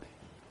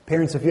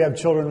Parents, if you have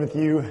children with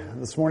you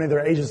this morning,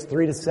 they're ages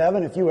 3 to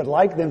 7. If you would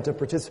like them to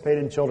participate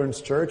in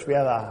Children's Church, we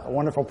have a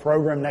wonderful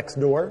program next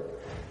door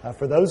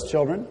for those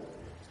children.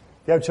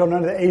 If you have children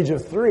under the age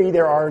of 3,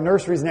 there are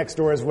nurseries next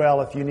door as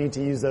well. If you need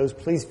to use those,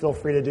 please feel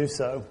free to do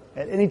so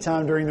at any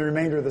time during the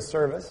remainder of the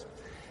service.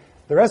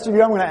 The rest of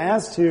you, I'm going to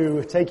ask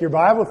to take your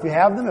Bible if you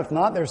have them. If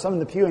not, there's some in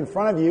the pew in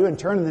front of you, and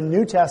turn in the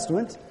New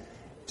Testament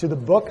to the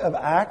book of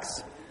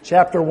Acts,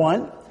 chapter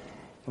 1.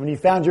 When you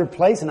found your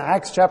place in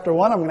Acts chapter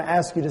 1, I'm going to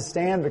ask you to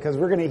stand because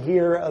we're going to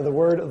hear the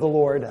word of the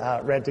Lord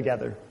read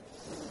together.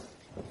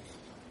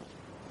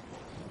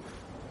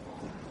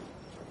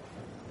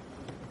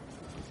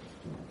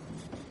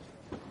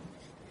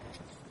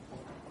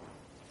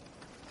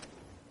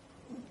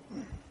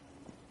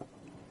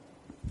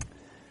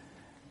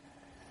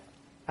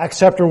 Acts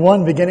chapter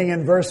 1, beginning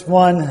in verse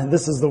 1,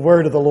 this is the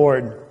word of the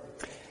Lord.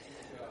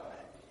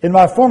 In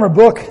my former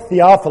book,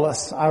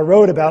 Theophilus, I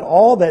wrote about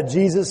all that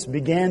Jesus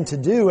began to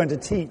do and to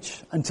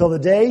teach until the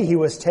day he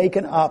was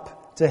taken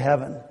up to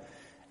heaven,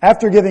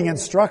 after giving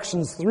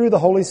instructions through the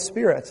Holy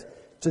Spirit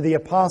to the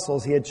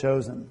apostles he had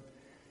chosen.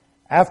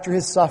 After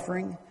his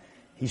suffering,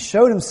 he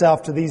showed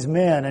himself to these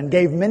men and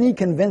gave many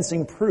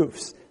convincing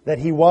proofs that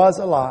he was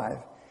alive.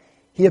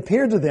 He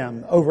appeared to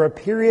them over a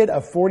period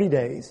of 40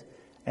 days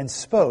and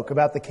spoke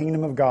about the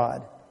kingdom of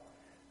God.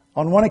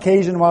 On one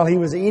occasion, while he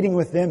was eating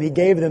with them, he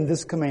gave them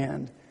this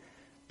command: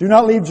 "Do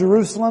not leave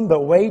Jerusalem,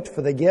 but wait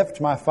for the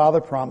gift my Father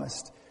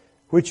promised,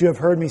 which you have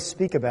heard me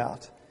speak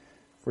about.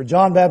 For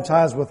John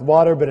baptized with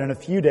water, but in a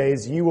few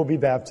days you will be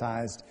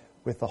baptized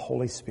with the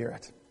Holy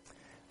Spirit."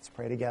 Let's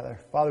pray together.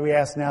 Father, we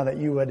ask now that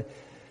you would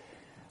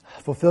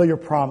fulfill your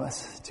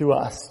promise to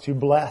us to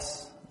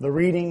bless the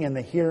reading and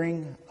the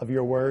hearing of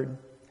your word.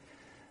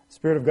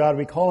 Spirit of God,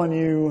 we call on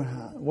you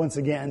once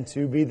again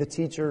to be the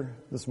teacher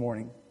this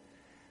morning.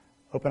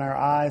 Open our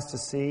eyes to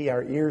see,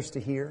 our ears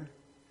to hear,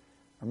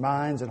 our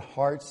minds and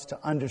hearts to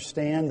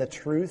understand the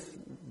truth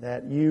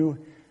that you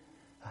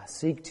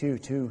seek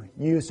to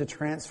use to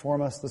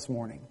transform us this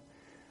morning.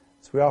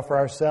 So we offer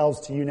ourselves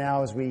to you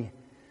now as we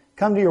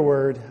come to your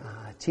word.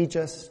 Teach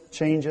us,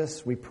 change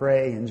us, we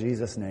pray in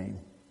Jesus' name.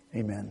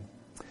 Amen.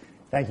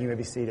 Thank you. You may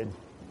be seated.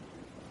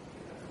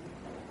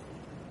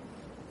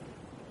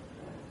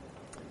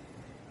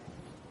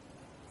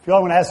 If you all,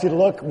 I want to ask you to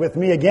look with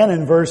me again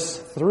in verse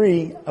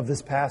 3 of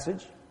this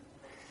passage.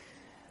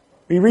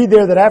 We read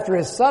there that after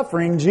his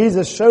suffering,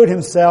 Jesus showed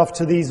himself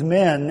to these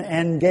men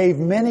and gave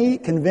many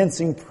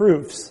convincing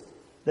proofs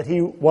that he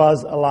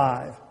was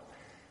alive.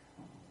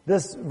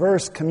 This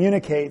verse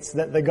communicates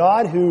that the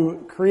God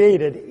who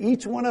created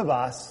each one of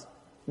us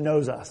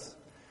knows us.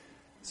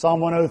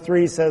 Psalm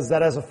 103 says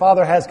that as a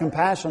father has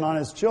compassion on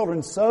his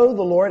children, so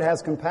the Lord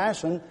has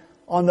compassion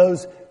on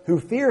those who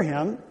fear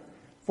him,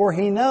 for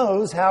he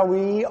knows how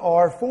we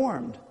are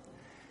formed.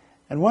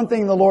 And one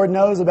thing the Lord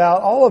knows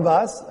about all of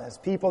us as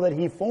people that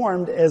he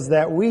formed is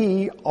that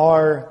we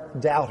are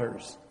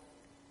doubters.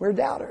 We're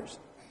doubters.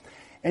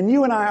 And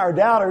you and I are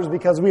doubters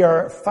because we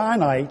are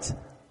finite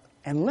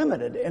and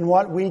limited in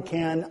what we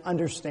can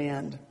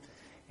understand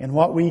and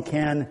what we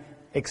can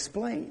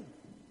explain.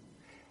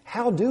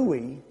 How do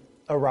we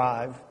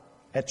arrive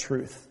at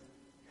truth?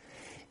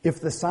 If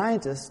the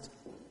scientist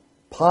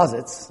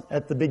posits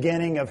at the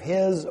beginning of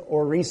his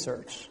or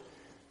research,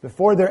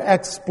 before their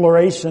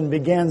exploration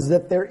begins,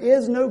 that there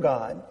is no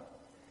God,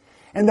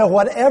 and that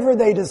whatever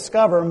they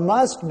discover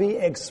must be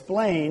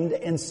explained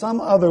in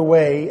some other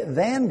way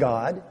than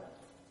God,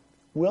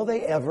 will they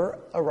ever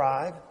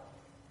arrive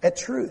at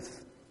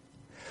truth?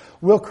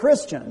 Will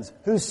Christians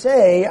who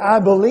say, "I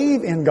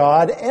believe in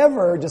God,"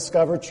 ever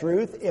discover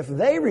truth if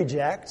they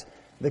reject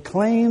the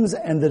claims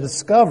and the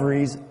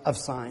discoveries of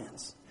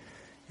science?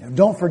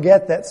 Don't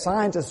forget that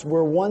scientists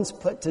were once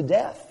put to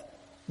death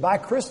by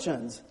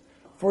Christians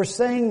for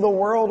saying the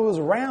world was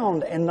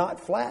round and not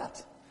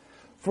flat,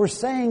 for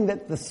saying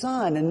that the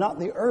sun and not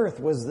the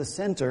earth was the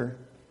center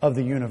of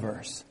the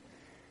universe.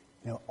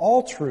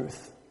 All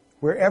truth,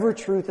 wherever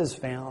truth is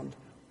found,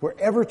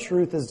 wherever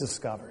truth is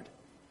discovered,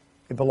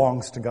 it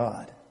belongs to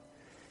God.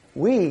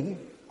 We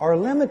are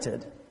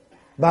limited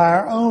by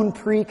our own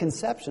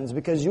preconceptions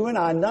because you and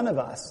I, none of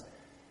us,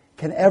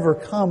 can ever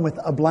come with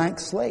a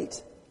blank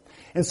slate.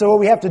 And so what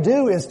we have to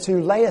do is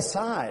to lay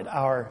aside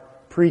our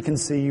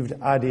preconceived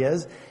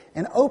ideas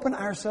and open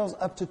ourselves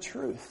up to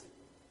truth.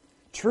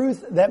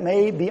 Truth that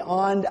may be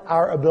beyond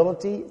our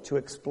ability to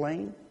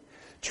explain.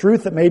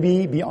 Truth that may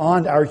be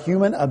beyond our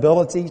human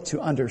ability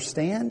to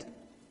understand.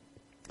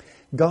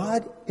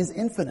 God is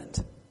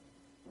infinite.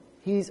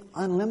 He's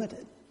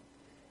unlimited.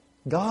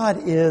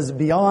 God is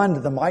beyond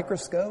the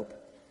microscope.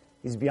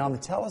 He's beyond the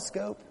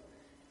telescope.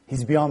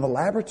 He's beyond the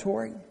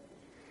laboratory.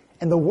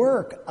 And the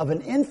work of an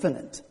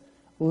infinite,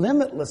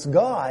 limitless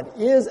God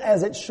is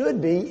as it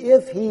should be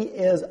if he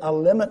is a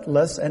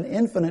limitless and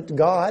infinite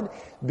God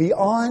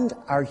beyond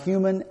our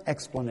human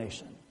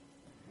explanation,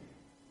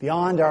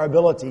 beyond our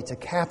ability to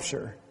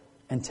capture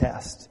and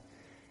test.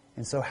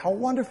 And so how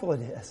wonderful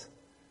it is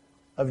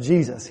of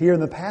Jesus here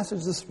in the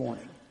passage this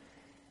morning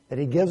that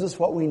he gives us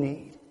what we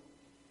need.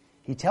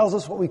 He tells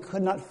us what we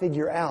could not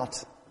figure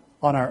out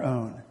on our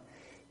own.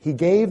 He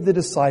gave the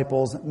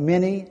disciples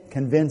many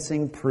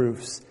convincing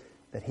proofs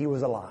that he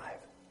was alive.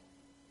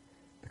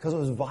 Because it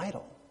was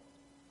vital.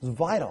 It was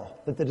vital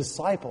that the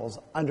disciples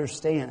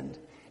understand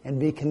and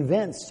be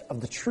convinced of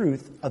the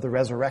truth of the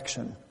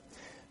resurrection.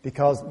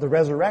 Because the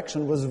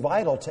resurrection was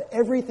vital to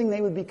everything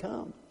they would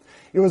become.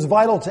 It was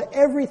vital to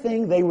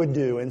everything they would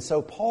do. And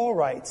so Paul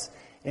writes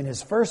in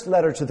his first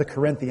letter to the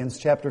Corinthians,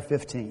 chapter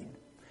 15,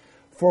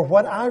 "For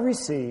what I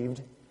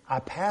received, I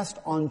passed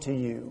on to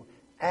you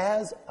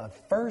as of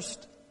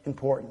first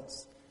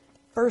importance."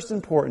 First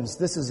importance,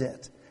 this is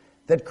it.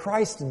 That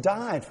Christ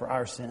died for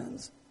our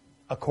sins,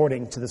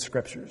 according to the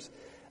Scriptures.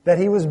 That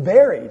he was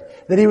buried.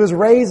 That he was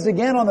raised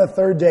again on the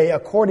third day,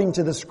 according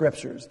to the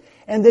Scriptures.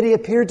 And that he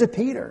appeared to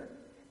Peter,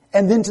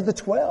 and then to the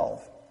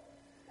 12.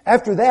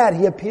 After that,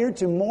 he appeared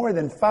to more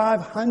than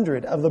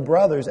 500 of the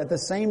brothers at the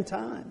same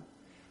time,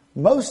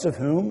 most of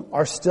whom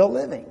are still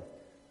living,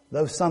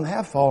 though some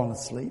have fallen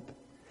asleep.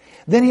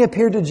 Then he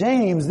appeared to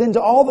James, then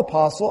to all the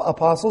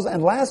apostles,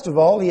 and last of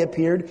all, he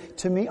appeared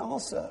to me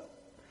also.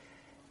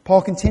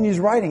 Paul continues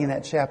writing in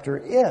that chapter,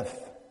 "If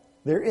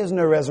there is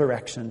no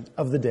resurrection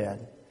of the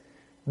dead,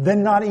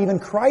 then not even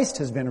Christ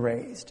has been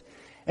raised.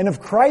 And if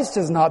Christ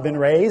has not been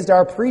raised,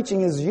 our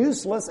preaching is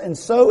useless, and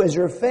so is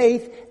your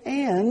faith,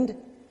 and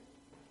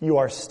you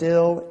are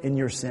still in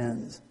your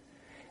sins.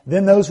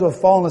 Then those who have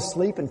fallen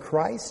asleep in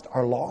Christ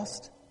are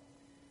lost.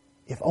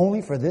 If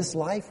only for this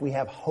life we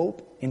have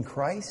hope in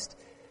Christ,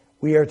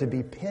 we are to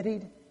be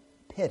pitied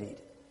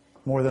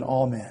more than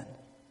all men.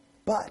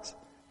 But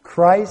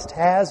Christ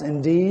has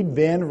indeed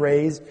been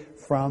raised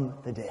from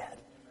the dead."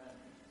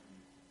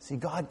 See,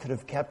 God could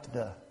have kept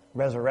the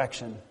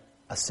resurrection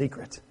a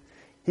secret.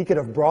 He could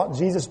have brought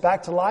Jesus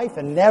back to life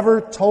and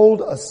never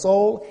told a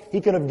soul.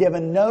 He could have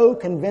given no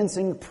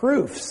convincing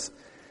proofs.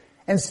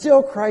 And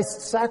still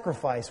Christ's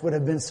sacrifice would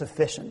have been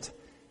sufficient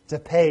to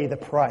pay the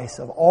price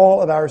of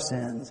all of our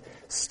sins.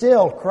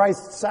 Still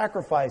Christ's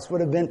sacrifice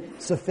would have been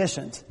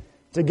sufficient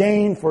to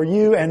gain for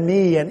you and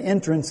me an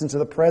entrance into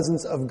the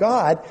presence of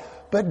God.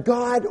 But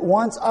God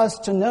wants us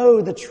to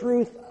know the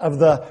truth of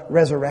the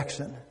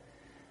resurrection,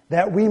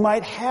 that we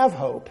might have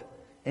hope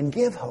and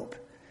give hope,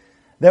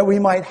 that we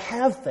might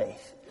have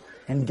faith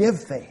and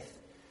give faith,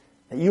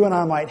 that you and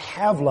I might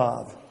have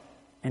love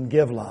and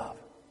give love.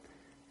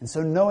 And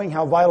so knowing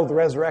how vital the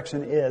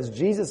resurrection is,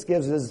 Jesus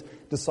gives his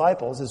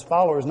disciples, his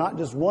followers, not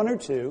just one or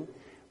two,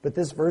 but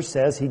this verse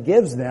says he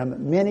gives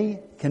them many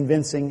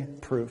convincing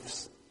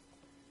proofs.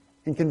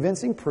 And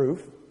convincing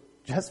proof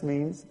just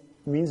means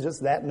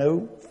just that,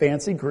 no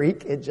fancy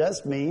Greek. It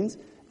just means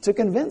to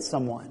convince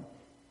someone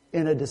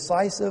in a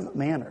decisive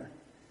manner.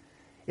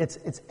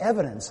 It's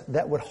evidence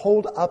that would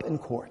hold up in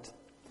court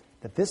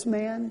that this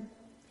man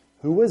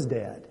who was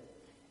dead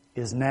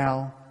is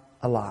now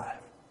alive.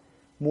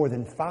 More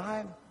than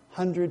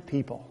 500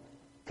 people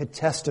could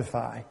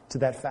testify to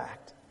that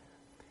fact.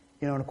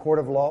 You know, in a court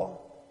of law,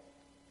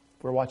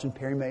 we're watching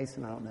Perry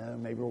Mason, I don't know,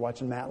 maybe we're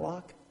watching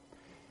Matlock.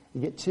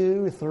 You get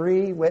 2 or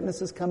 3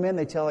 witnesses come in,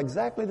 they tell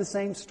exactly the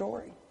same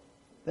story.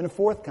 Then a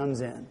 4th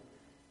comes in.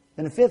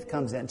 Then a 5th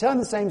comes in, telling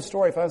the same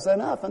story. If I say,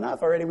 enough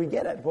already, we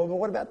get it. Well, but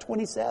what about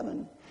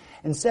 27?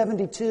 And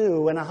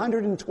 72, and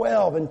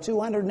 112, and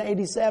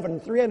 287,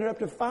 300, up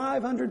to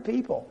 500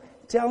 people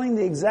telling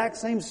the exact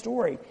same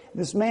story.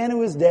 This man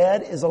who is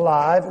dead is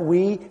alive.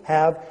 We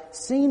have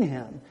seen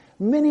him.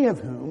 Many of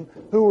whom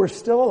who were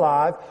still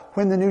alive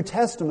when the New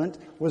Testament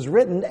was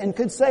written and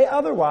could say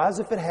otherwise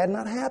if it had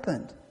not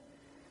happened.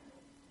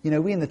 You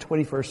know, we in the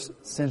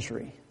 21st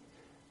century,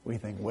 we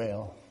think,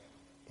 well,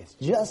 it's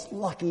just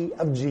lucky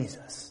of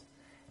Jesus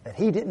that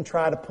he didn't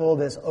try to pull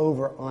this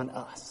over on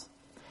us.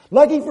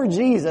 Lucky for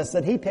Jesus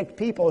that he picked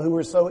people who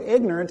were so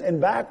ignorant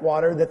and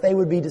backwater that they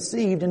would be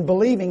deceived in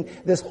believing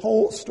this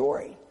whole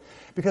story.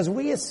 Because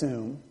we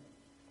assume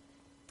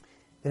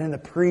that in the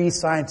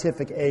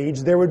pre-scientific age,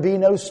 there would be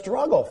no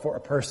struggle for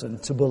a person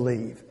to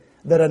believe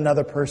that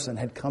another person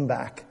had come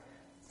back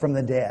from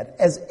the dead,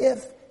 as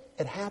if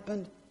it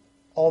happened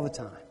all the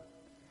time.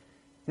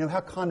 You know,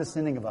 how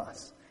condescending of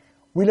us.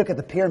 We look at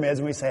the pyramids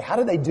and we say, how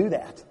did they do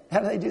that? How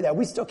did they do that?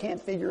 We still can't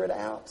figure it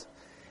out.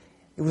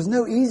 It was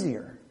no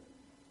easier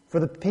for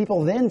the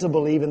people then to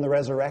believe in the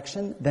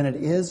resurrection than it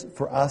is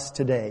for us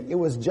today. It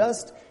was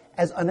just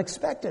as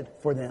unexpected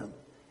for them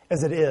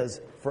as it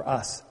is for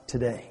us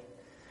today.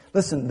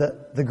 Listen,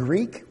 the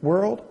Greek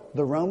world,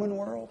 the Roman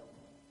world,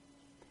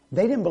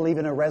 they didn't believe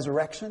in a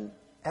resurrection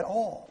at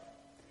all.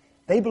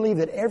 They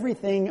believed that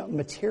everything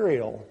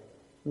material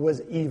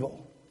was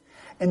evil.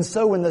 And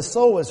so when the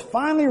soul was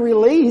finally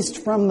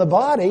released from the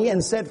body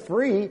and set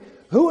free,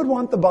 who would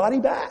want the body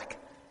back?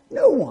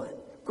 No one.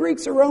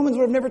 Greeks or Romans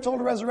would have never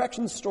told a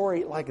resurrection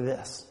story like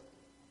this.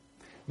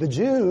 The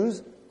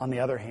Jews, on the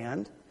other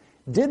hand,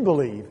 did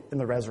believe in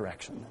the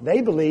resurrection.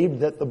 They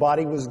believed that the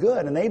body was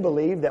good, and they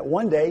believed that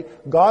one day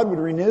God would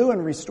renew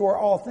and restore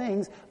all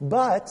things,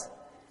 but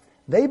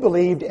they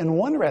believed in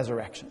one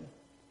resurrection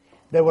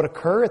that would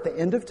occur at the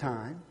end of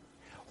time,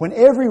 when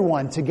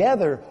everyone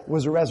together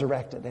was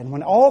resurrected, and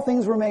when all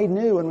things were made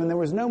new, and when there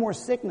was no more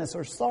sickness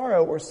or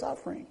sorrow or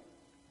suffering.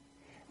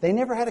 They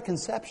never had a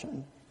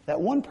conception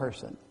that one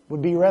person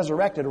would be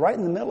resurrected right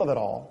in the middle of it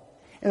all,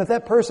 and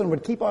that person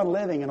would keep on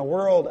living in a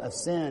world of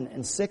sin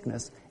and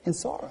sickness and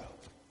sorrow.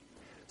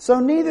 So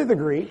neither the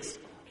Greeks,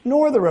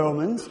 nor the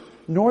Romans,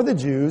 nor the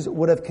Jews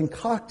would have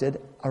concocted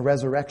a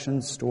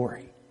resurrection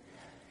story.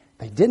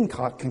 They didn't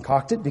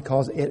concoct it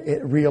because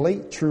it really,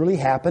 truly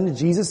happened.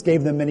 Jesus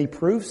gave them many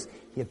proofs.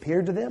 He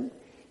appeared to them.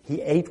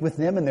 He ate with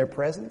them in their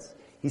presence.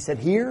 He said,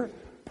 "Here,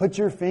 put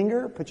your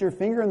finger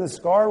in the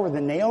scar where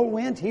the nail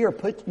went. Here,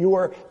 put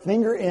your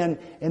finger in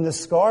the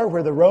scar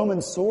where the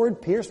Roman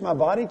sword pierced my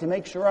body to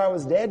make sure I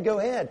was dead. Go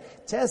ahead,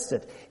 test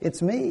it.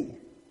 It's me."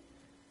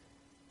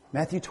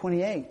 Matthew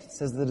 28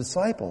 says the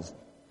disciples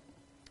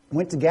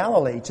went to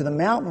Galilee, to the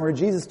mountain where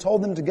Jesus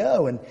told them to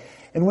go.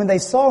 And when they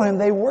saw him,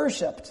 they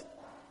worshiped.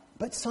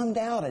 But some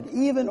doubted.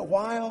 Even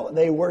while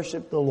they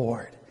worshiped the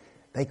Lord,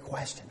 they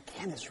questioned,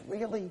 can this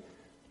really,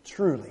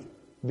 truly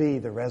be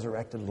the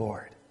resurrected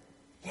Lord?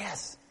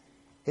 Yes,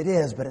 it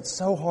is, but it's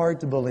so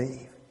hard to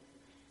believe.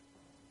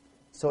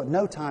 So at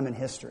no time in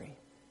history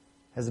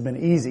has it been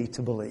easy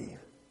to believe.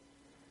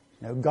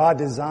 God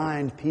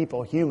designed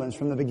people, humans,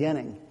 from the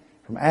beginning,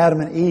 from Adam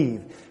and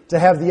Eve, to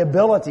have the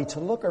ability to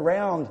look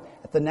around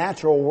at the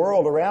natural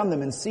world around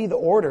them and see the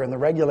order and the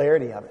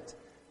regularity of it.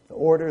 The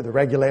order, the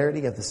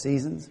regularity of the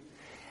seasons.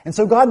 And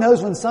so God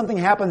knows when something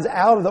happens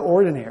out of the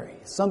ordinary,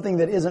 something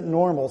that isn't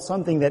normal,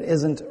 something that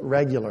isn't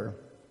regular,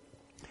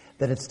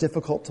 that it's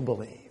difficult to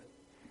believe.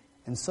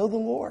 And so the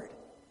Lord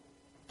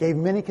gave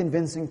many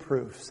convincing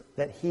proofs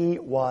that He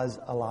was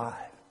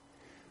alive.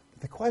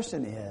 But the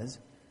question is,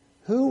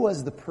 who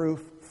was the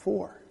proof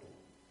for?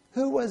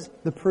 Who was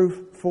the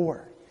proof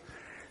for?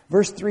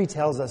 Verse 3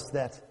 tells us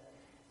that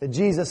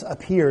Jesus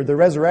appeared, the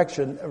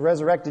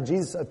resurrected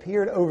Jesus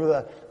appeared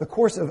over the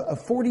course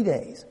of 40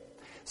 days.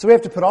 So we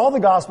have to put all the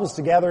Gospels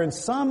together and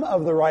some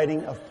of the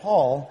writing of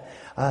Paul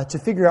to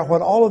figure out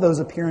what all of those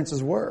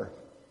appearances were.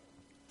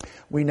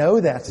 We know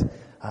that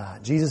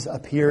Jesus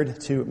appeared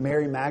to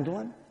Mary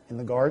Magdalene in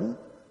the garden.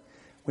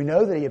 We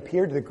know that He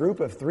appeared to the group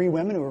of 3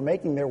 women who were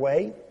making their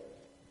way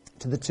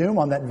to the tomb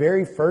on that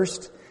very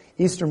first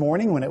Easter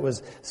morning when it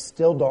was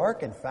still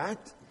dark. In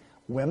fact,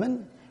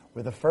 women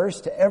were the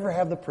first to ever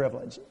have the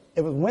privilege.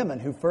 It was women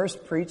who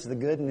first preached the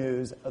good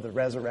news of the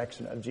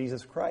resurrection of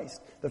Jesus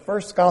Christ. The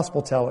first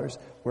gospel tellers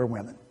were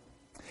women.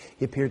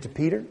 He appeared to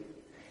Peter.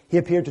 He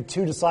appeared to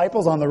 2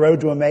 disciples on the road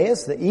to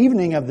Emmaus the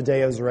evening of the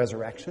day of His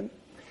resurrection.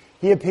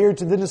 He appeared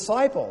to the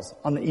disciples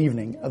on the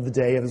evening of the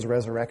day of His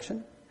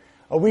resurrection.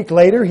 A week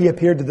later, He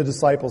appeared to the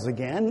disciples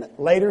again.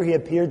 Later, He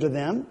appeared to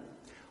them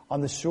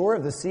on the shore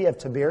of the Sea of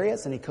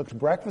Tiberias, and He cooked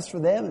breakfast for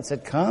them and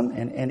said, "Come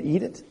and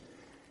eat it."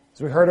 As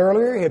we heard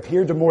earlier, He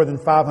appeared to more than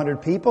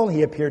 500 people.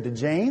 He appeared to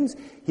James.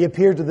 He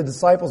appeared to the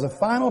disciples a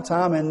final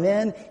time, and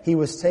then He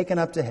was taken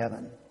up to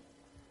heaven.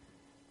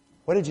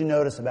 What did you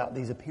notice about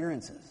these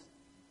appearances?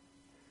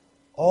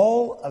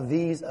 All of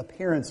these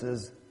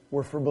appearances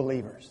were for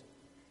believers.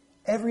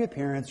 Every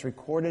appearance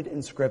recorded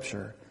in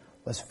Scripture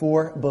was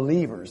for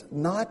believers,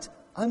 not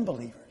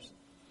unbelievers.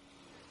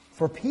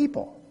 For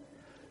people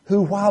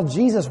who, while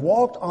Jesus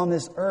walked on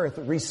this earth,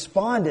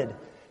 responded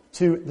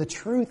to the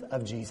truth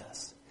of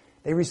Jesus.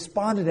 They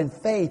responded in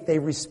faith. They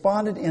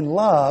responded in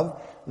love,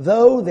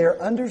 though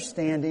their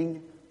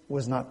understanding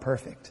was not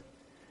perfect.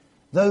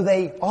 Though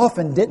they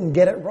often didn't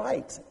get it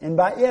right. And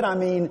by it, I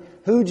mean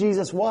who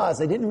Jesus was.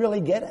 They didn't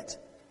really get it.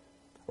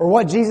 Or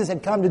what Jesus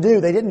had come to do.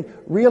 They didn't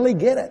really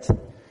get it.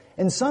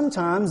 And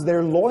sometimes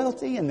their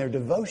loyalty and their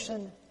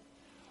devotion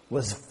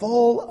was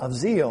full of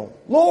zeal.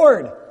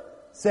 "Lord,"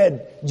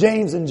 said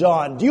James and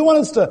John, "do you want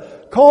us to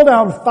call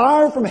down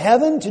fire from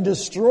heaven to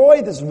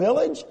destroy this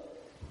village?"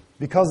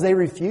 Because they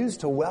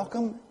refused to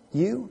welcome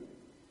you.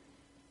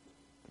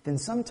 But then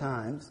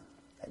sometimes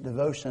that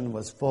devotion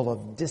was full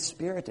of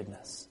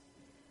dispiritedness.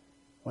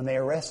 When they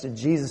arrested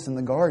Jesus in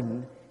the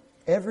garden,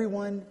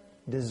 everyone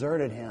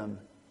deserted Him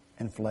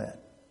and fled.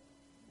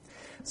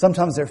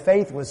 Sometimes their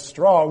faith was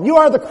strong. "You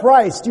are the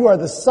Christ. You are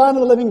the Son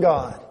of the living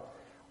God.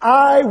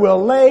 I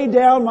will lay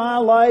down my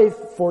life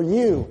for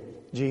you,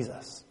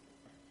 Jesus."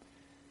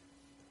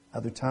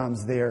 Other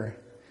times their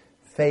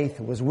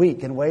faith was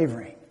weak and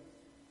wavering.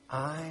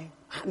 I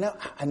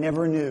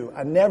never knew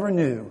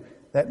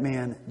that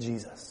man,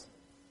 Jesus.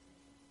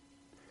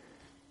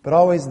 But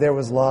always there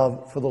was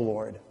love for the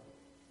Lord.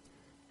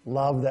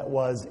 Love that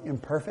was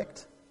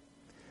imperfect.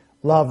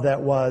 Love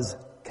that was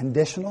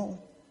conditional,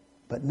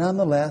 but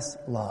nonetheless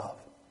love.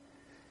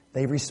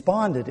 They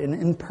responded in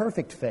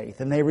imperfect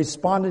faith, and they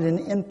responded in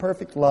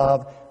imperfect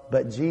love,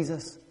 but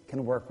Jesus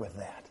can work with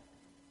that.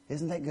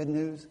 Isn't that good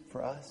news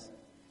for us?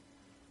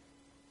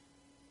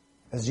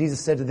 As Jesus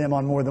said to them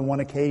on more than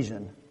one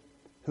occasion,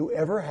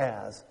 whoever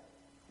has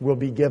will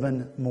be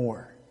given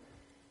more.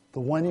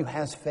 The one who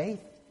has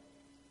faith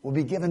will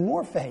be given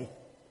more faith.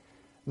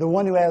 The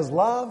one who has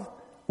love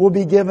will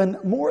be given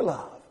more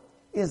love.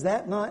 Is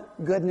that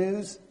not good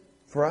news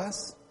for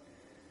us?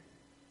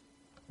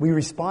 We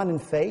respond in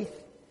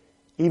faith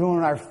even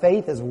when our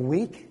faith is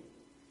weak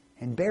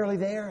and barely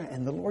there,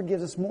 and the Lord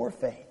gives us more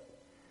faith.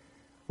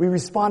 We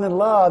respond in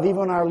love even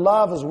when our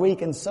love is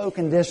weak and so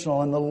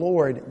conditional, and the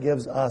Lord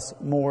gives us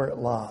more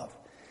love.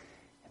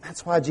 And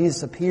that's why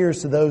Jesus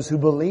appears to those who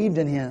believed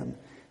in Him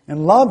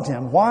and loved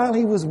Him while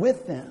He was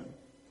with them.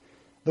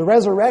 The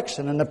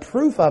resurrection and the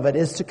proof of it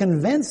is to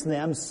convince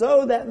them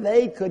so that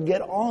they could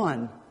get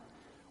on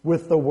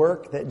with the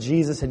work that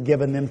Jesus had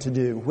given them to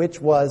do,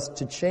 which was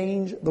to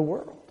change the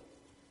world.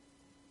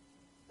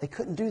 They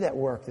couldn't do that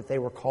work that they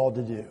were called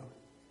to do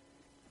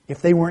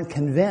if they weren't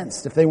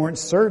convinced, if they weren't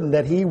certain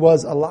that He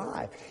was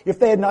alive. If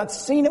they had not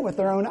seen it with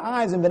their own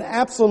eyes and been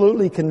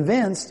absolutely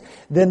convinced,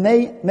 then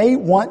they may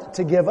want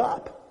to give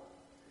up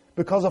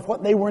because of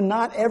what they were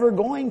not ever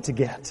going to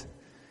get.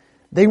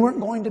 They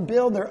weren't going to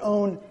build their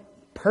own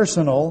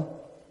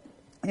personal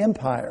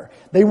empire.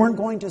 They weren't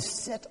going to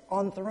sit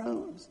on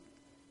thrones.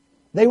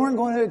 They weren't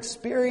going to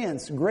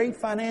experience great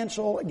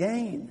financial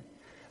gain.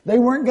 They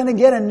weren't going to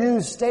get a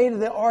new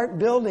state-of-the-art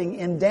building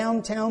in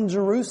downtown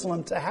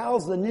Jerusalem to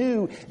house the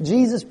new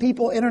Jesus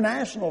People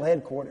International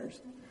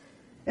headquarters.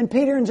 And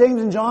Peter and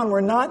James and John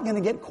were not going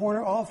to get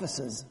corner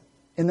offices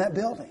in that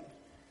building.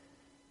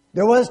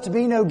 There was to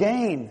be no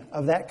gain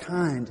of that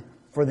kind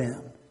for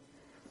them.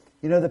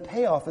 You know, the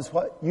payoff is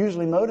what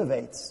usually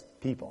motivates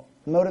people,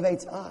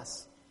 motivates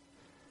us.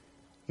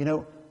 You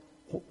know,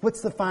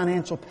 what's the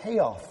financial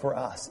payoff for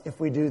us if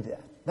we do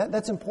that?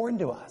 That's important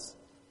to us.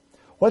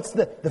 What's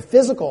the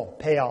physical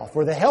payoff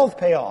or the health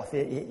payoff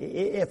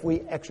if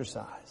we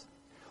exercise?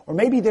 Or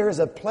maybe there is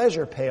a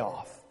pleasure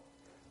payoff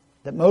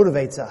that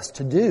motivates us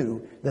to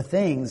do the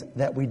things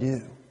that we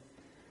do.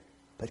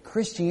 But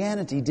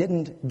Christianity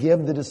didn't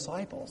give the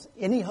disciples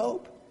any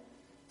hope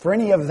for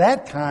any of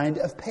that kind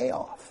of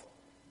payoff.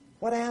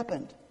 What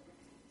happened?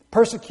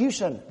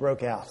 Persecution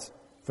broke out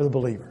for the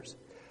believers.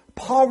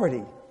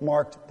 Poverty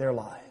marked their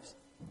lives.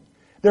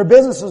 Their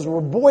businesses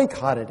were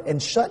boycotted and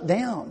shut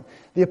down.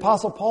 The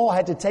Apostle Paul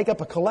had to take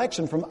up a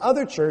collection from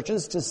other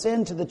churches to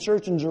send to the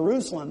church in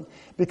Jerusalem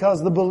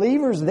because the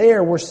believers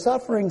there were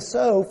suffering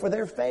so for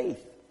their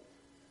faith.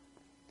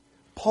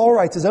 Paul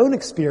writes his own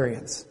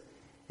experience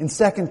in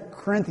 2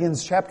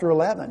 Corinthians chapter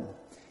 11.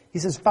 He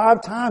says,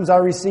 5 times I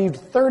received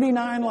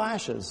 39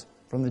 lashes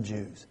from the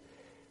Jews.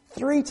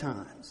 3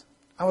 times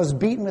I was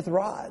beaten with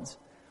rods.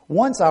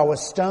 Once I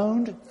was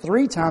stoned.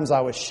 3 times I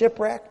was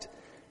shipwrecked.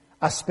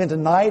 I spent a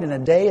night and a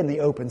day in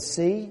the open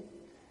sea.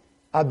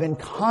 I've been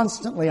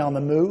constantly on the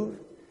move.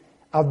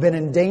 I've been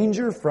in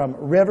danger from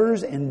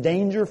rivers, in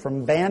danger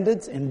from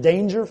bandits, in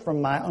danger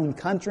from my own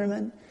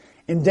countrymen,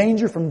 in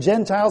danger from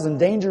Gentiles, in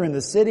danger in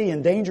the city,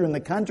 in danger in the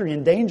country,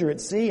 in danger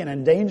at sea, and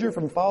in danger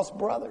from false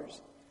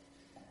brothers.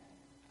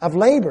 I've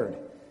labored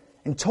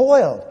and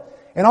toiled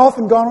and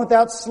often gone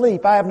without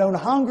sleep. I have known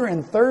hunger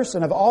and thirst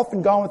and have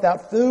often gone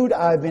without food.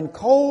 I have been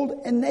cold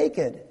and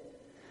naked.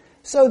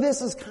 So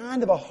this is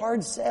kind of a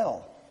hard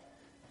sell,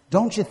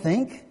 don't you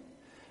think,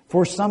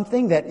 for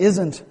something that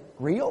isn't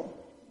real?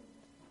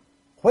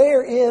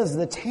 Where is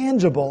the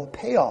tangible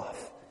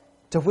payoff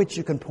to which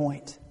you can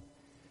point?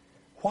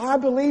 Why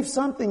believe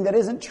something that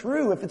isn't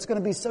true if it's going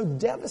to be so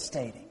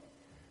devastating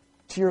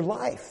to your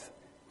life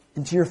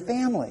and to your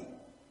family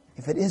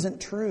if it isn't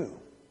true?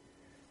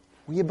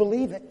 Well, you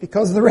believe it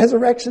because the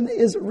resurrection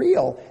is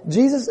real.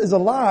 Jesus is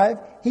alive.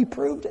 He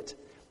proved it.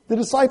 The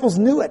disciples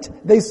knew it.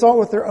 They saw it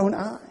with their own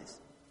eyes.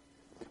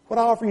 What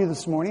I offer you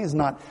this morning is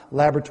not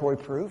laboratory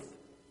proof,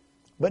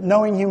 but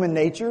knowing human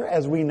nature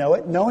as we know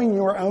it, knowing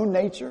your own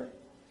nature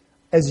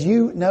as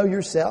you know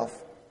yourself.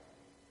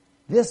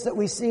 This that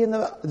we see in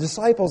the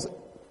disciples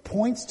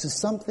points to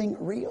something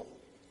real,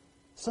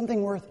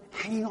 something worth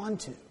hanging on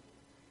to,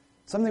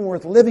 something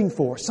worth living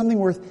for, something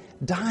worth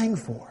dying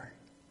for.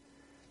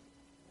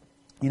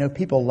 You know,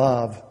 people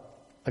love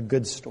a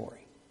good story.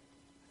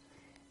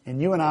 And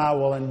you and I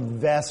will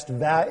invest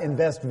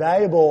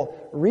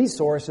valuable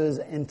resources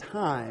and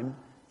time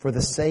for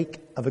the sake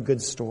of a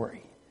good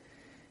story.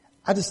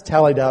 I just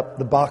tallied up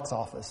the box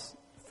office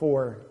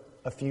for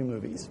a few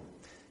movies.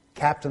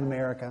 Captain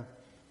America,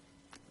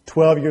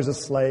 12 Years a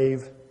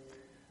Slave,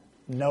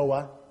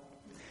 Noah,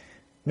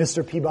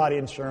 Mr. Peabody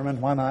and Sherman,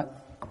 why not?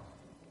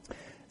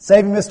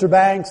 Saving Mr.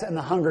 Banks and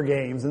The Hunger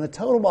Games. And the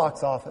total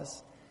box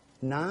office,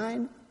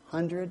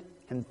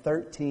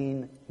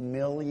 $913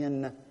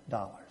 million.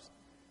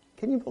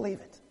 Can you believe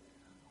it?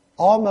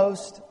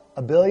 Almost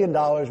 $1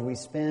 billion we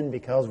spend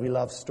because we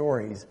love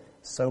stories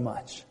so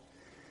much.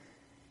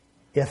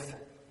 If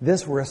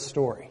this were a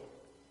story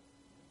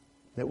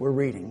that we're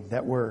reading,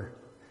 that were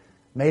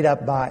made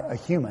up by a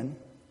human,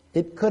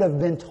 it could have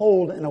been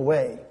told in a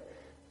way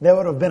that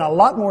would have been a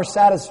lot more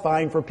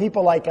satisfying for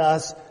people like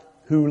us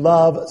who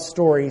love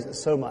stories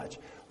so much.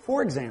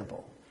 For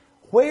example,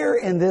 where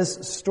in this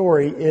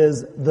story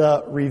is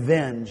the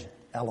revenge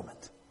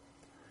element?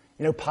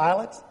 You know,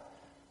 Pilate,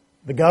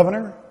 the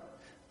governor,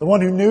 the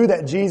one who knew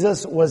that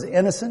Jesus was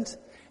innocent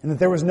and that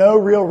there was no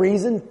real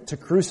reason to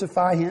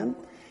crucify him,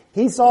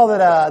 he saw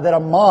that a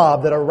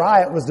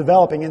riot was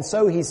developing, and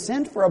so he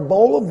sent for a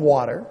bowl of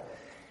water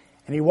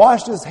And he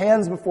washed his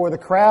hands before the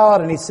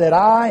crowd and he said,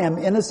 I am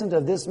innocent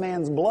of this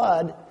man's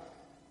blood.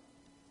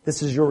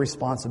 This is your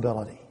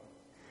responsibility.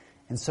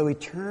 And so he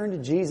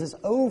turned Jesus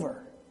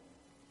over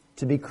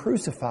to be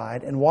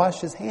crucified and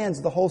washed his hands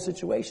of the whole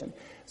situation.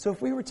 So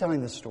if we were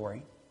telling this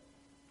story,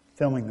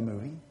 filming the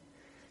movie,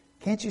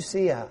 can't you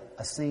see a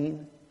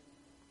scene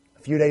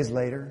a few days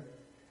later?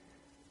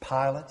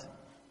 Pilate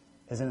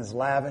is in his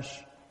lavish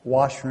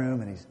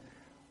washroom and he's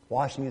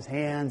washing his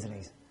hands and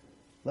he's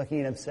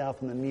looking at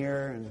himself in the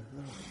mirror and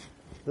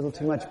a little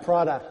too much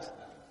product.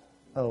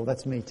 Oh,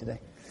 that's me today.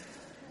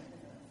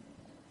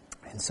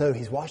 And so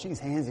he's washing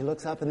his hands, he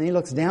looks up and then he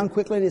looks down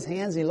quickly at his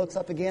hands and he looks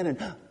up again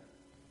and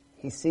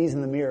he sees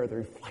in the mirror the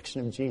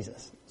reflection of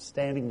Jesus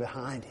standing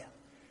behind him.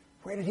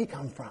 Where did he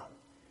come from?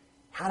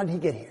 How did he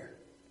get here?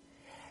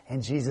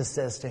 And Jesus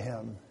says to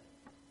him,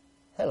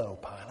 hello,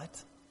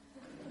 Pilate.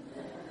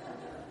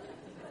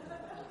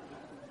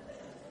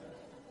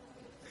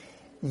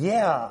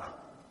 Yeah,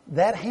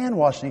 that hand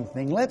washing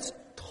thing, let's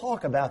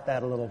talk about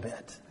that a little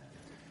bit.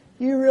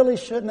 You really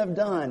shouldn't have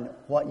done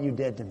what you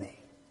did to me.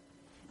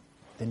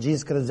 Then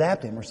Jesus could have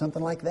zapped him or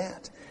something like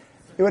that.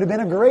 It would have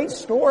been a great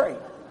story.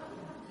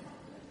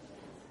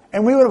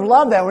 And we would have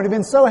loved that. We would have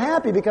been so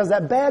happy because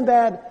that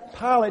bad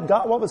Pilate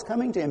got what was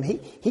coming to him. He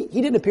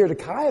didn't appear to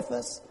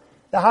Caiaphas,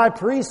 the high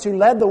priest who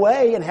led the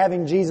way in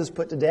having Jesus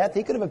put to death.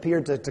 He could have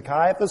appeared to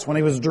Caiaphas when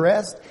he was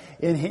dressed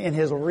in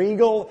his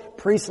regal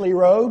priestly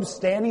robes,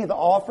 standing at the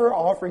altar,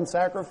 offering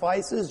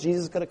sacrifices.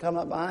 Jesus could have come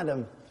up behind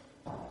him.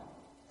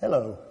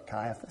 Hello,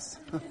 Caiaphas.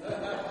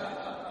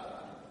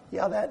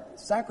 Yeah, that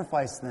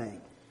sacrifice thing.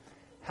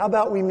 How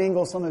about we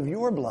mingle some of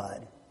your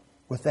blood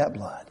with that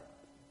blood?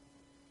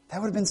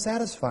 That would have been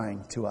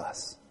satisfying to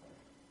us.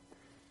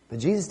 But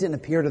Jesus didn't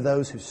appear to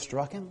those who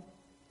struck him,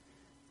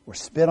 or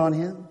spit on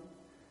him,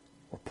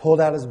 or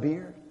pulled out his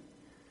beard,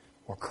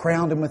 or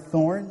crowned him with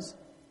thorns,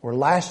 or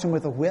lashed him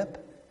with a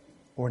whip,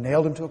 or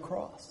nailed him to a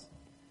cross.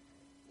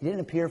 He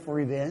didn't appear for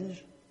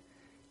revenge.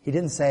 He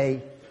didn't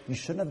say, you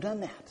shouldn't have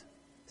done that.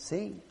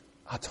 See,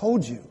 I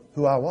told you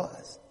who I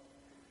was.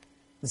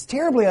 It's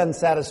terribly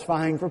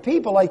unsatisfying for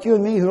people like you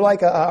and me who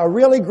like a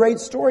really great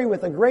story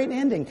with a great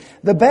ending.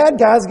 The bad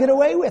guys get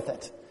away with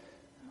it.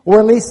 Or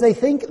at least they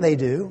think they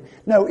do.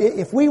 No,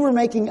 if we were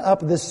making up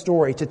this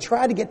story to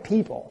try to get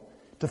people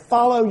to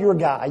follow your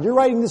guy, you're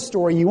writing this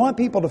story, you want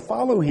people to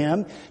follow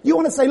him, you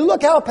want to say,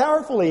 look how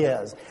powerful he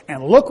is.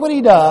 And look what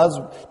he does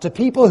to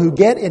people who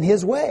get in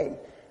his way,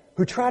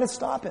 who try to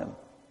stop him.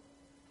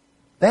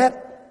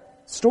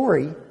 That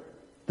story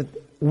that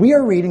we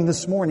are reading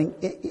this morning,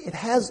 it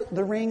has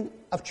the ring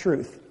of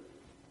truth.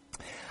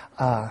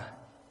 Did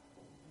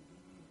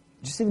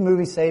you see the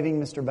movie Saving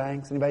Mr.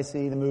 Banks? Anybody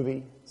see the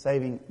movie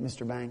Saving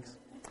Mr. Banks?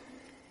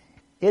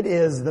 It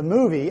is the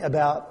movie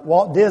about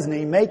Walt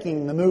Disney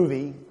making the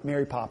movie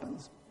Mary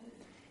Poppins.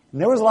 And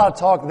there was a lot of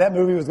talk that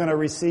movie was going to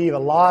receive a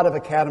lot of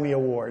Academy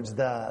Awards.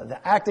 The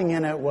acting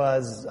in it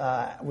was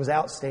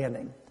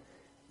outstanding.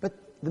 But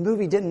the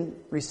movie didn't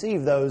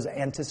receive those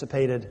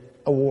anticipated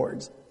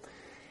awards.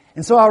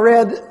 And so I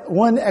read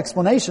one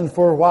explanation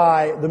for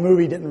why the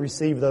movie didn't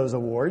receive those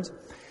awards.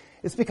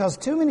 It's because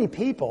too many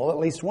people, at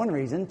least one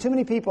reason, too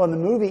many people in the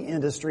movie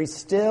industry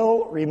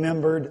still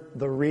remembered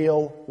the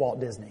real Walt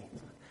Disney.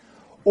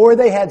 Or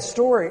they had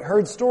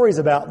heard stories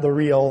about the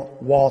real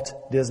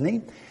Walt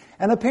Disney.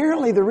 And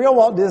apparently the real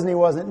Walt Disney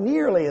wasn't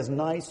nearly as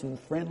nice and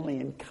friendly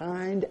and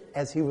kind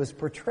as he was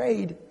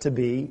portrayed to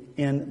be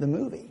in the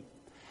movie.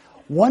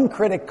 One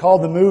critic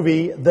called the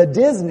movie the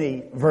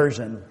Disney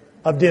version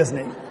of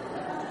Disney.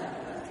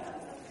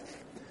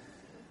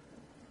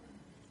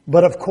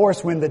 But of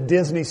course, when the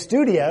Disney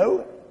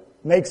studio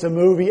makes a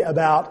movie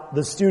about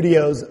the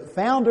studio's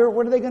founder,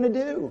 what are they going to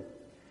do?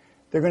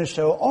 They're going to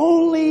show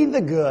only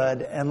the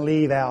good and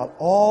leave out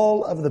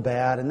all of the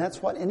bad. And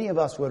that's what any of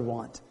us would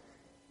want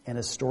in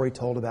a story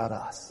told about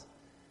us.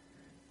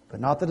 But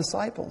not the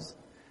disciples.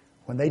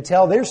 When they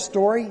tell their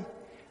story,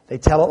 they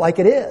tell it like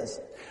it is.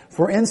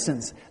 For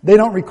instance, they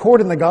don't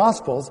record in the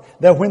Gospels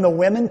that when the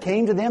women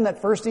came to them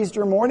that first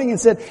Easter morning and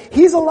said,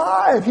 he's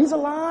alive, he's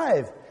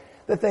alive.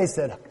 That they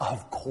said,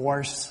 of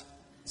course,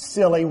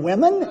 silly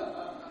women.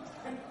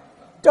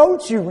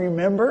 Don't you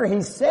remember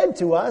he said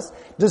to us,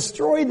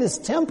 destroy this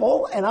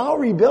temple and I'll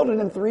rebuild it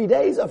in 3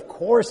 days? Of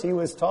course he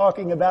was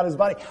talking about his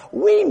body.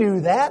 We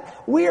knew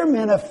that. We are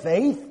men of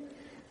faith.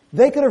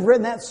 They could have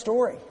written that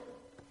story.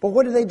 But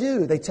what did they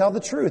do? They tell the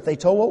truth. They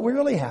told what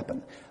really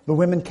happened. The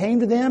women came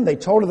to them. They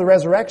told of the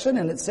resurrection.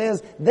 And it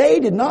says they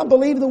did not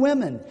believe the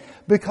women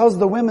because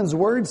the women's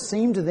words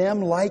seemed to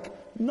them like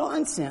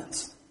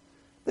nonsense.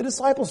 The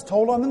disciples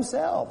told on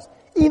themselves.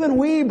 Even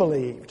we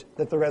believed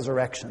that the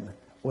resurrection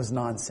was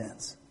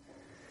nonsense.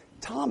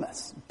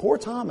 Thomas, poor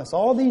Thomas,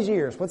 all these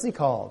years, what's he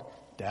called?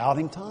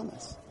 Doubting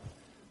Thomas.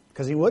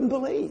 Because he wouldn't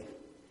believe.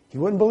 He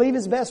wouldn't believe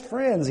his best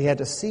friends. He had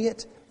to see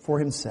it for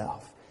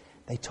himself.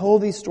 They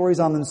told these stories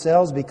on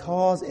themselves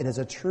because it is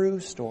a true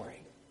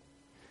story.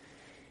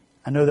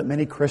 I know that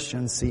many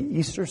Christians see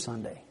Easter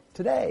Sunday,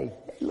 today,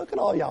 hey, look at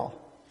all y'all.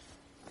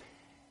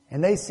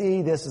 And they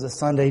see this as a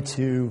Sunday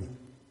to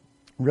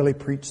really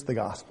preach the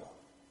gospel.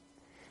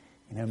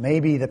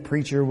 Maybe the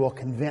preacher will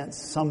convince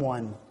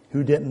someone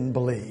who didn't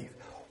believe.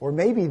 Or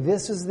maybe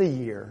this is the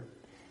year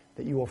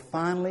that you will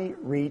finally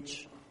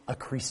reach a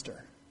creaster.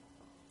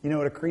 You know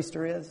what a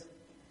creaster is?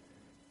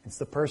 It's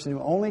the person who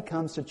only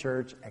comes to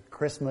church at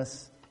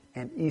Christmas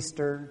and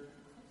Easter.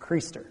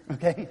 Creaster,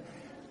 okay?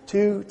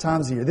 2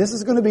 times a year. This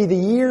is going to be the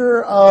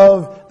year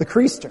of the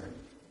creaster.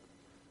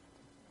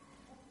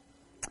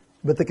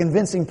 But the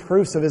convincing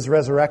proofs of His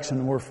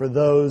resurrection were for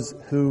those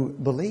who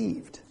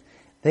believed.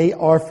 They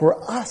are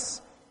for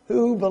us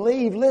who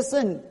believe.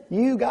 Listen,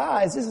 you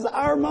guys, this is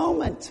our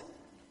moment.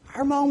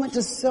 Our moment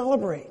to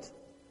celebrate.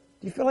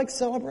 Do you feel like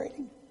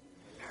celebrating?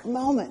 Our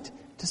moment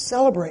to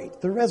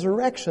celebrate the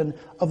resurrection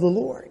of the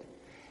Lord.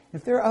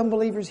 If there are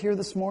unbelievers here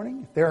this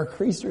morning, if there are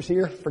creasters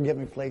here, forgive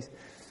me please.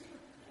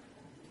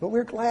 But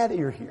we're glad that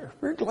you're here.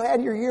 We're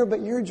glad you're here,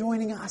 but you're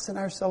joining us in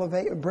our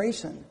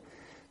celebration.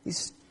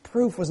 This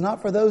proof was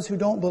not for those who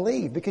don't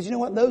believe. Because you know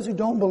what? Those who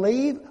don't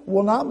believe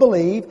will not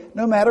believe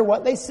no matter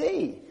what they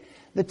see.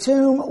 The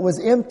tomb was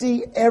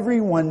empty.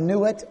 Everyone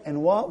knew it.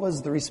 And what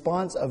was the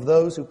response of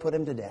those who put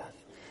Him to death?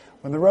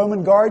 When the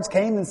Roman guards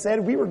came and said,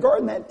 we were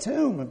guarding that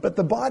tomb, but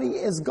the body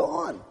is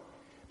gone.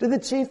 Did the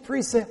chief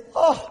priest say,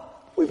 oh,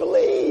 we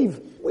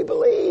believe,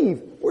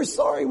 we're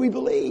sorry, we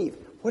believe?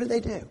 What did they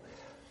do?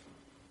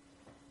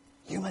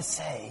 You must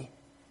say,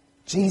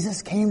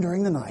 Jesus came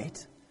during the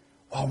night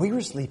while we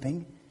were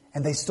sleeping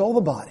and they stole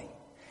the body.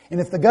 And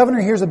if the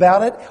governor hears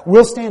about it,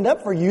 we'll stand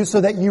up for you so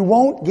that you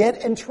won't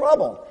get in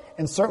trouble.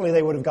 And certainly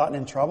they would have gotten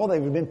in trouble. They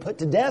would have been put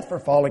to death for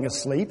falling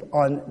asleep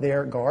on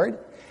their guard.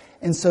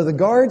 And so the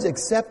guards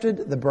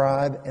accepted the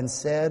bribe and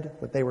said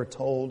what they were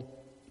told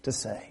to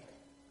say.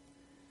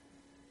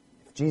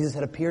 If Jesus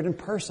had appeared in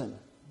person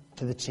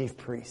to the chief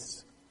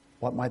priests,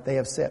 what might they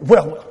have said?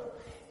 Well,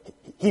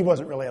 He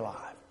wasn't really alive.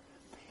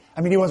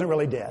 He wasn't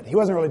really dead. He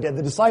wasn't really dead.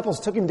 The disciples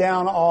took Him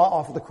down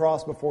off of the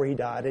cross before He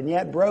died. And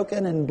yet,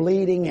 broken and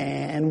bleeding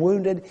and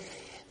wounded,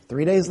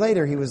 3 days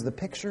later, He was the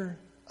picture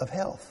of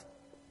health.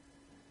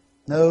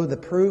 No, the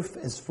proof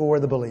is for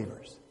the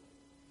believers.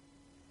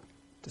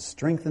 To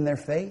strengthen their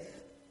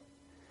faith.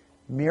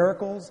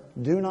 Miracles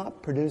do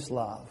not produce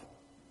love.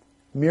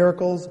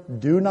 Miracles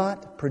do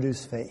not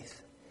produce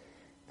faith.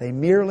 They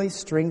merely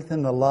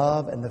strengthen the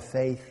love and the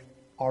faith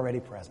already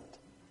present.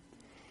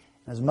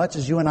 As much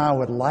as you and I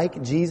would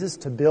like Jesus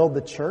to build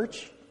the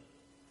church,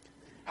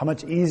 how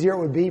much easier it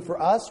would be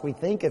for us, we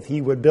think, if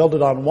He would build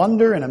it on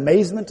wonder and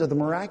amazement of the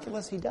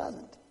miraculous. He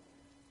doesn't.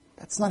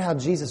 That's not how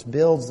Jesus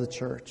builds the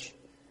church.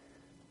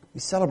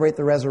 We celebrate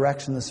the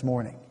resurrection this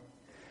morning.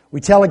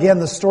 We tell again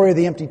the story of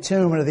the empty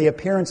tomb and of the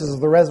appearances of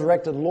the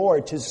resurrected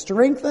Lord to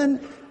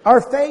strengthen our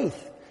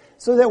faith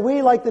so that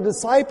we, like the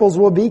disciples,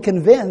 will be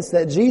convinced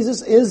that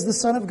Jesus is the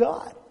Son of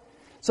God.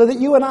 So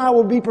that you and I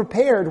will be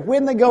prepared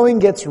when the going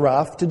gets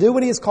rough to do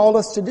what He has called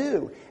us to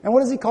do. And what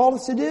has He called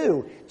us to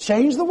do?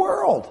 Change the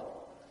world.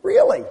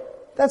 Really.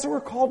 That's what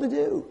we're called to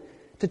do.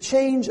 To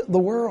change the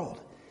world.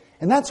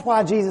 And that's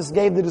why Jesus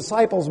gave the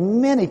disciples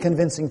many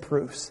convincing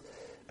proofs.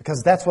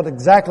 Because that's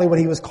exactly what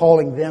He was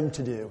calling them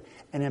to do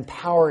and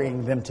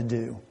empowering them to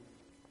do.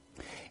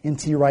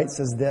 N.T. Wright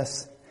says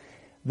this,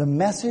 the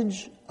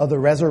message of the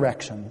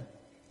resurrection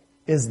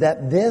is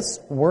that this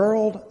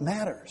world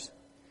matters.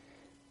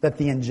 That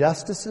the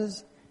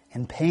injustices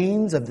and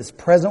pains of this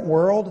present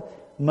world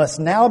must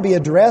now be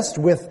addressed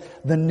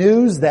with the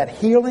news that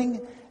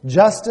healing,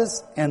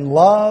 justice, and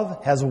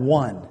love has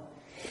won.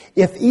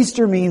 If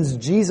Easter means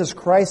Jesus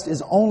Christ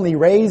is only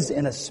raised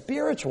in a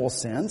spiritual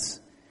sense,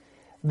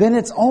 then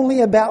it's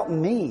only about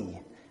me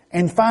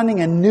and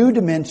finding a new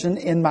dimension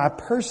in my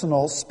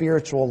personal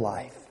spiritual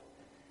life.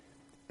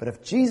 But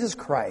if Jesus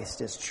Christ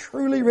is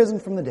truly risen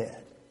from the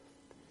dead,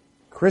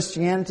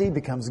 Christianity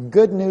becomes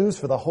good news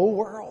for the whole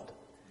world.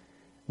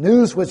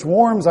 News which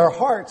warms our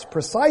hearts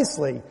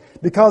precisely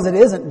because it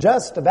isn't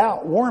just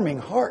about warming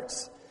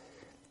hearts.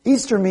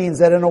 Easter means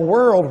that in a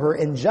world where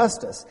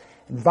injustice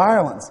and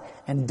violence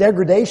and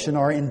degradation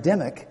are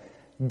endemic,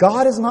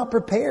 God is not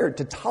prepared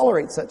to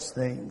tolerate such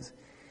things,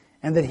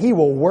 and that He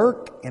will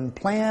work and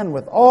plan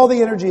with all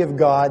the energy of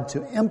God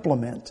to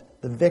implement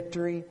the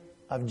victory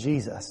of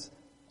Jesus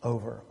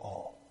over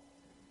all.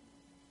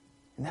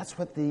 And that's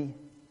what the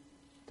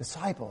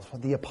disciples,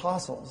 what the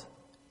apostles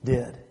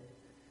did.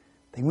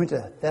 They went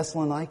to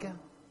Thessalonica,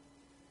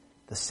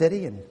 the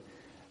city, and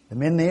the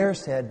men there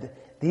said,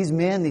 these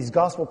men, these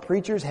gospel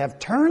preachers, have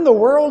turned the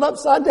world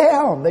upside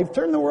down. They've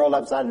turned the world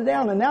upside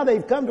down, and now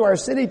they've come to our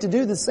city to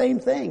do the same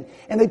thing.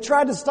 And they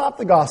tried to stop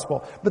the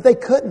gospel, but they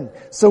couldn't.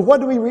 So what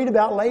do we read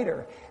about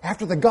later?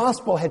 After the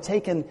gospel had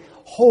taken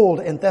hold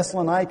in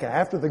Thessalonica,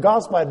 after the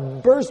gospel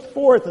had burst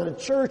forth and the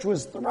church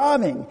was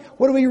thriving,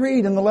 what do we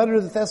read in the letter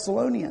to the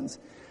Thessalonians?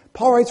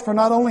 Paul writes, for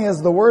not only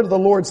has the word of the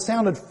Lord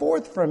sounded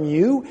forth from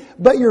you,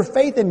 but your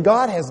faith in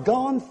God has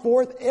gone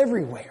forth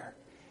everywhere.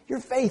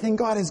 Your faith in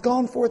God has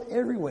gone forth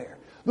everywhere.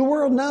 The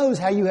world knows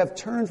how you have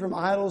turned from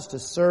idols to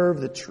serve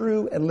the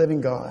true and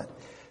living God,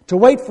 to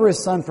wait for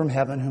His Son from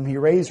heaven, whom He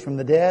raised from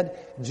the dead,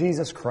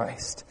 Jesus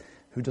Christ,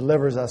 who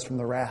delivers us from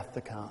the wrath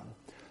to come.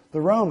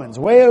 the Romans,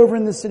 way over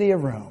in the city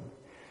of Rome.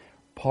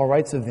 Paul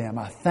writes of them,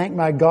 I thank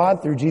my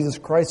God through Jesus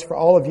Christ for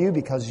all of you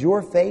because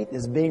your faith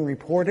is being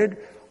reported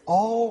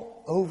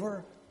all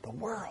over the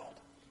world.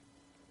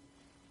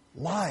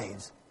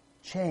 Lives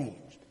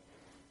changed.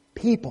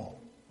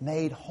 People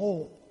made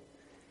whole.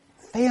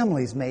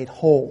 Families made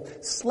whole.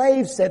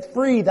 Slaves set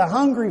free. The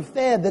hungry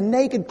fed. The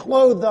naked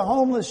clothed. The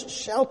homeless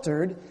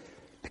sheltered.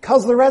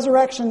 Because the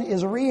resurrection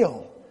is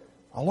real,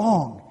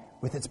 along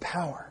with its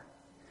power.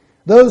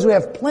 Those who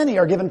have plenty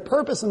are given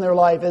purpose in their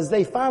life as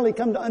they finally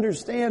come to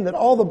understand that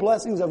all the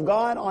blessings of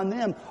God on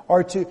them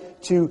are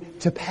to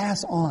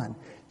pass on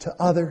to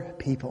other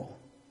people.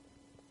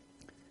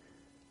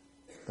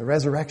 The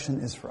resurrection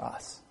is for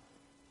us.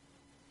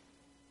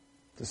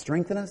 To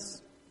strengthen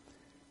us,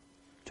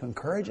 to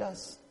encourage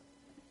us,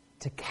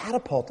 to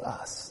catapult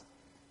us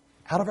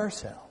out of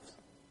ourselves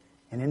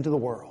and into the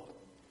world.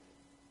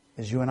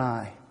 As you and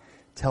I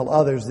tell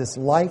others this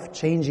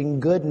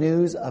life-changing good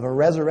news of a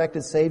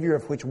resurrected Savior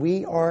of which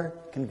we are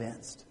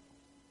convinced.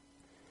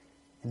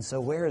 And so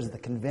where is the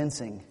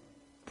convincing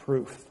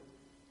proof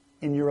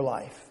in your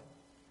life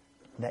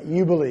that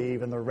you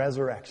believe in the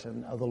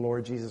resurrection of the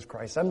Lord Jesus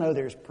Christ? I know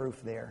there's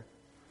proof there.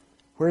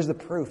 Where's the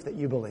proof that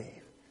you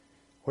believe?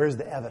 Where's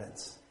the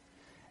evidence?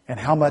 And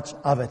how much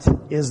of it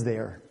is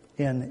there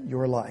in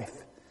your life?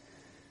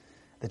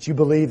 That you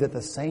believe that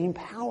the same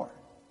power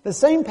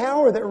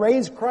that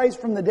raised Christ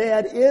from the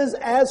dead is,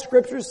 as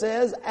Scripture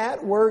says,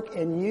 at work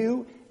in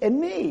you and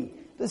me.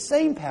 The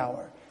same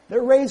power that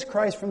raised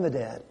Christ from the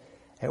dead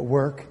at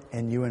work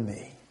in you and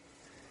me.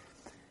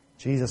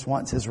 Jesus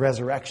wants His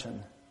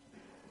resurrection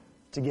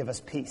to give us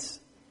peace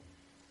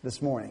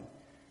this morning.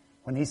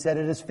 When He said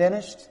it is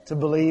finished, to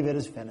believe it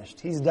is finished.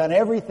 He's done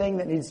everything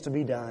that needs to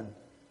be done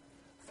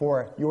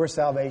for your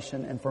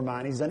salvation and for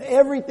mine. He's done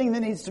everything that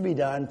needs to be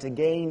done to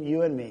gain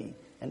you and me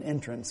an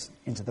entrance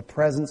into the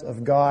presence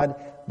of God,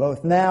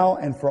 both now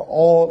and for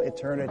all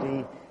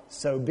eternity.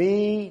 So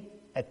be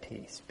at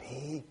peace.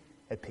 Be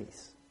at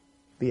peace.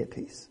 Be at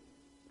peace.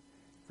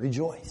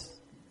 Rejoice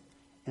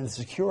in the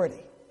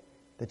security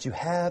that you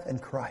have in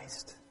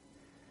Christ.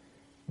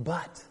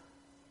 But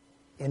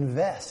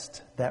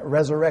invest that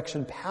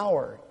resurrection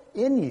power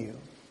in you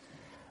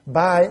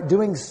by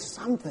doing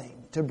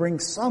something to bring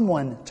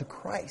someone to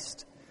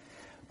Christ.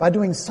 By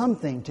doing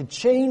something to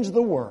change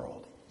the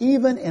world,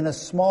 even in a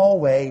small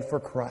way for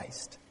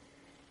Christ.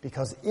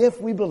 Because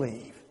if we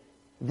believe,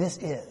 this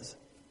is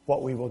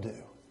what we will do.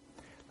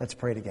 Let's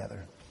pray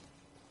together.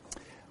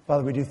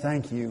 Father, we do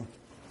thank you.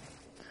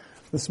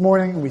 This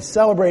morning we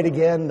celebrate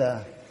again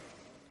the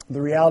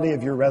reality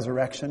of your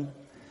resurrection.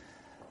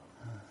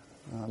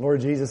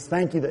 Lord Jesus,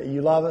 thank you that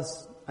you love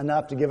us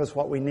enough to give us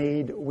what we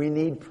need. We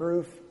need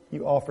proof.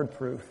 You offered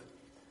proof.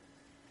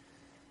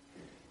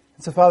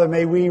 So, Father,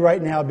 may we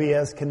right now be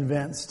as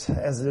convinced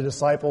as the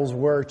disciples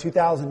were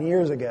 2,000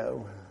 years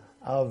ago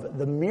of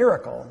the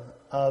miracle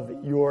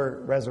of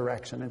your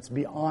resurrection. It's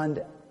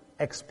beyond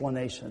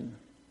explanation,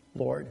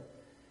 Lord.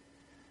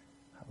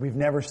 We've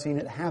never seen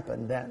it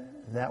happen,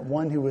 that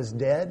one who was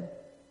dead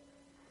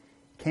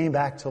came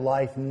back to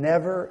life,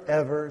 never,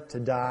 ever to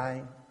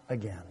die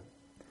again.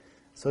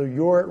 So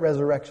your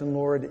resurrection,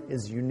 Lord,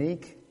 is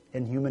unique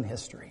in human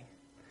history.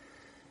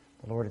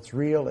 Lord, it's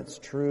real, it's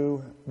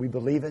true, we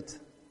believe it.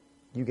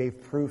 You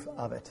gave proof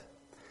of it.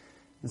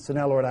 And so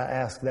now, Lord, I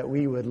ask that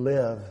we would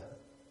live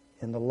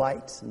in the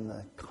light and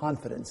the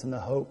confidence and the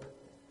hope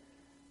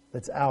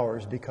that's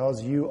ours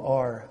because you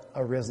are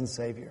a risen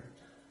Savior.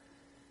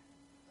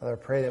 Father, I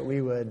pray that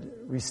we would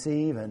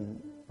receive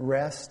and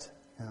rest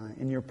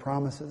in your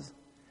promises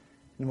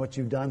and what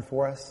you've done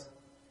for us.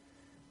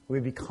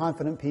 We'd be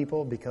confident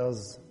people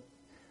because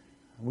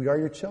we are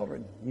your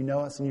children. You know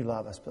us and you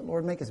love us. But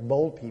Lord, make us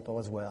bold people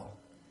as well.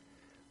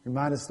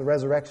 Remind us the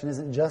resurrection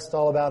isn't just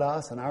all about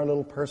us and our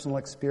little personal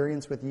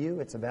experience with you.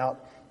 It's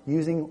about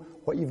using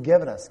what you've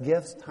given us,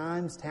 gifts,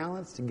 times,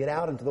 talents, to get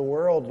out into the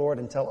world, Lord,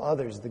 and tell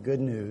others the good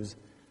news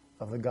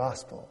of the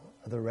gospel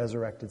of the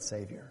resurrected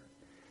Savior.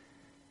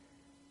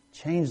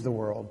 Change the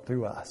world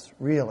through us,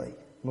 really,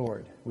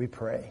 Lord, we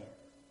pray.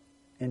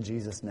 In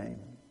Jesus' name,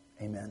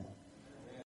 amen.